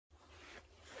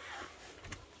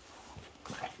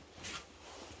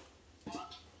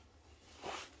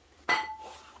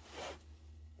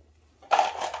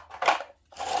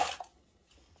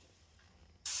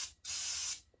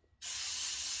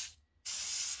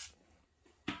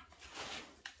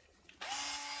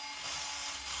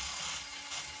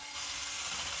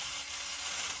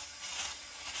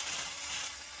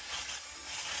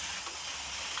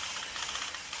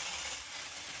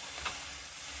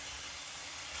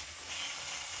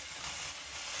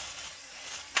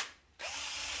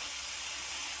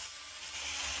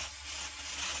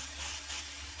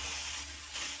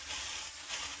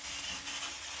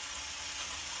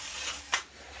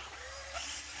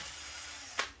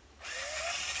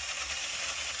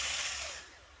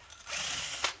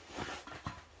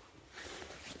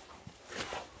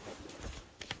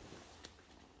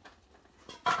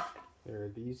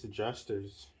these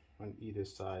adjusters on either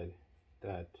side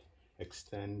that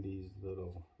extend these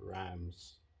little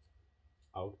rams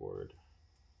outward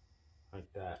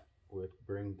like that, would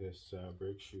bring this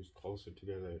brake shoes closer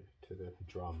together to the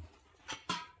drum.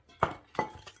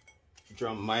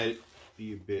 Drum might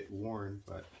be a bit worn,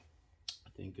 but I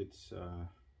think it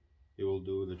will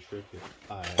do the trick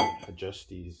if I adjust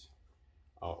these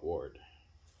outward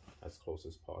as close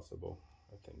as possible.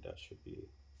 I think that should be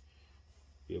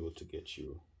able to get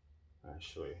you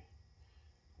actually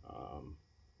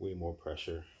way more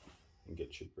pressure and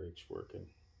get your brakes working.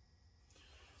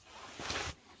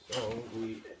 So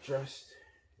we adjust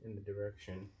in the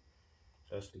direction.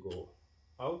 That's to go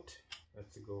out,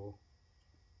 that's to go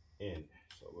in.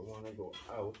 So we want to go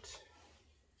out.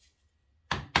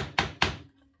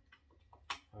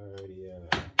 I already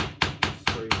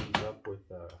sprayed these up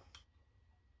with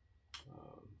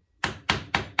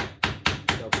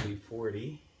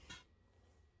WD-40,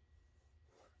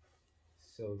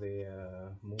 so they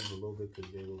move a little bit,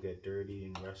 because they will get dirty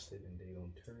and rusted and they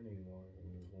don't turn anymore,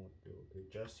 and you won't be able to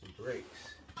adjust your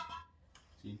brakes.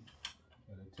 See,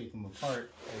 gotta take them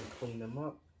apart and clean them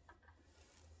up,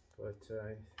 but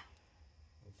I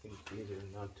think these are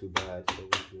not too bad, so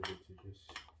we'll be able to just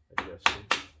adjust them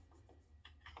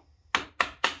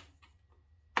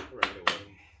right away.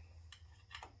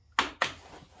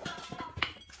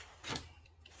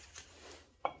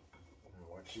 Now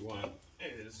what you want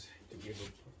is to be able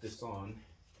to put this on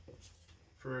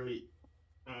fairly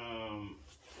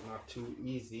not too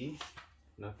easy,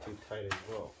 not too tight as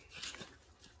well.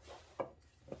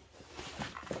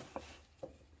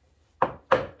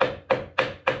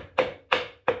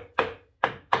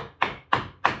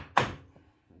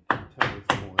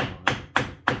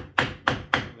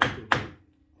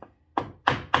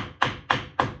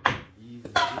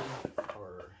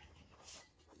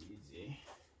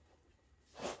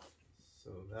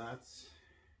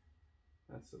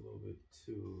 That's a little bit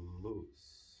too loose.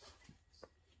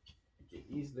 You can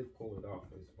easily pull it off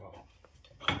as well.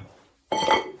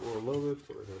 Go a little bit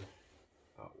further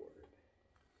outward.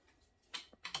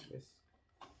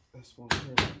 This one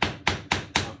here,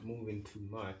 not moving too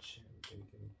much. I'm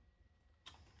thinking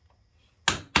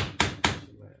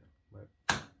she might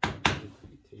need to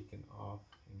be taken off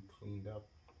and cleaned up.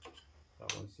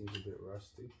 That one seems a bit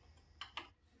rusty.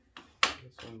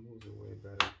 This one moves away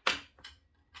better.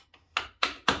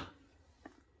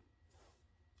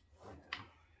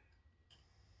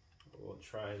 We'll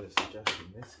try this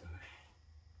adjusting this guy.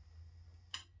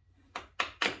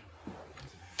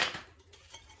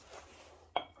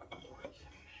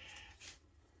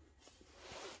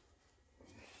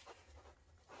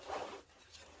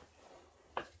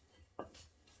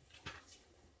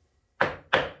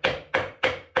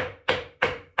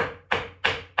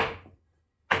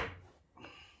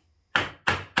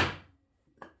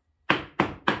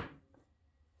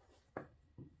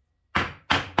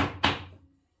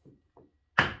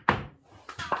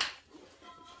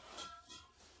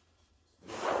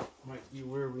 Might be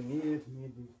where we need it,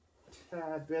 maybe a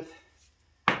tad bit.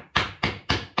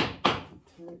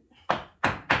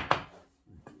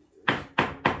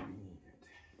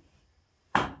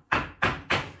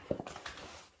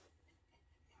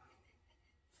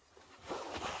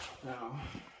 Now,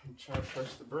 try to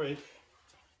press the brake.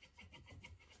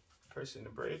 Pressing the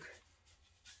brake,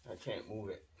 I can't move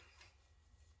it.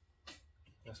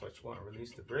 That's what you want to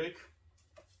release the brake.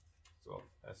 So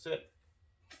that's it.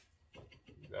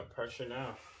 You got pressure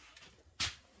now.